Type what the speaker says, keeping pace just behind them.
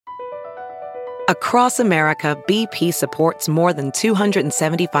Across America, BP supports more than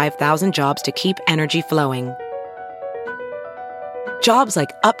 275,000 jobs to keep energy flowing. Jobs like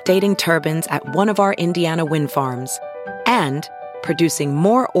updating turbines at one of our Indiana wind farms and producing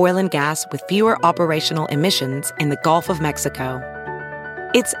more oil and gas with fewer operational emissions in the Gulf of Mexico.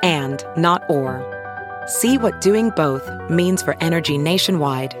 It's and, not or. See what doing both means for energy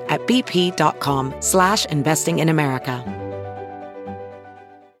nationwide at bp.com/investing in America.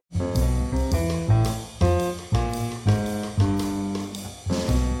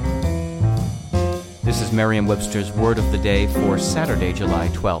 This is Merriam-Webster's Word of the Day for Saturday, July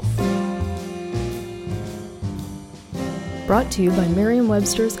 12th. Brought to you by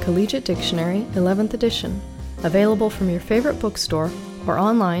Merriam-Webster's Collegiate Dictionary, 11th edition. Available from your favorite bookstore or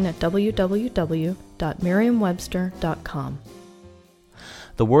online at www.merriam-webster.com.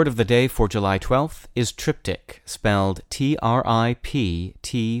 The word of the day for July 12th is triptych, spelled Triptych.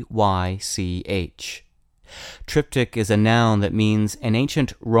 Triptych is a noun that means an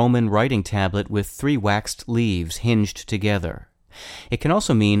ancient Roman writing tablet with 3 waxed leaves hinged together. It can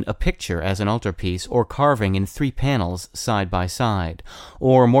also mean a picture as an altarpiece or carving in 3 panels side by side,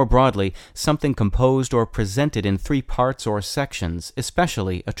 or more broadly, something composed or presented in 3 parts or sections,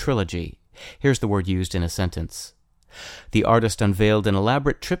 especially a trilogy. Here's the word used in a sentence. The artist unveiled an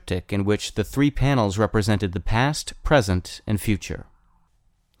elaborate triptych in which the 3 panels represented the past, present, and future.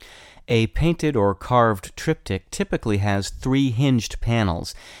 A painted or carved triptych typically has 3 hinged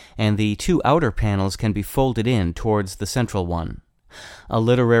panels, and the 2 outer panels can be folded in towards the central one. A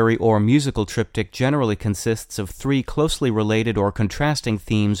literary or musical triptych generally consists of 3 closely related or contrasting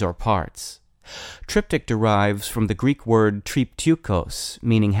themes or parts. Triptych derives from the Greek word triptychos,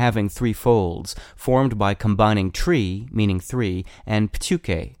 meaning having 3 folds, formed by combining tri, meaning 3, and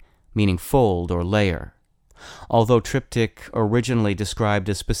ptyche, meaning fold or layer. Although triptych originally described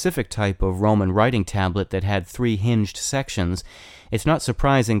a specific type of Roman writing tablet that had 3 hinged sections, it's not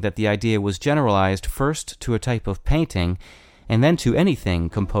surprising that the idea was generalized first to a type of painting and then to anything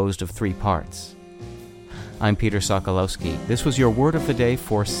composed of 3 parts. I'm Peter Sokolowski. This was your Word of the Day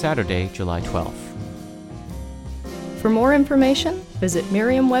for Saturday, July 12th. For more information, visit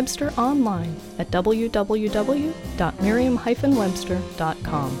Merriam-Webster online at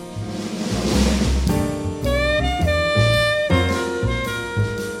www.merriam-webster.com.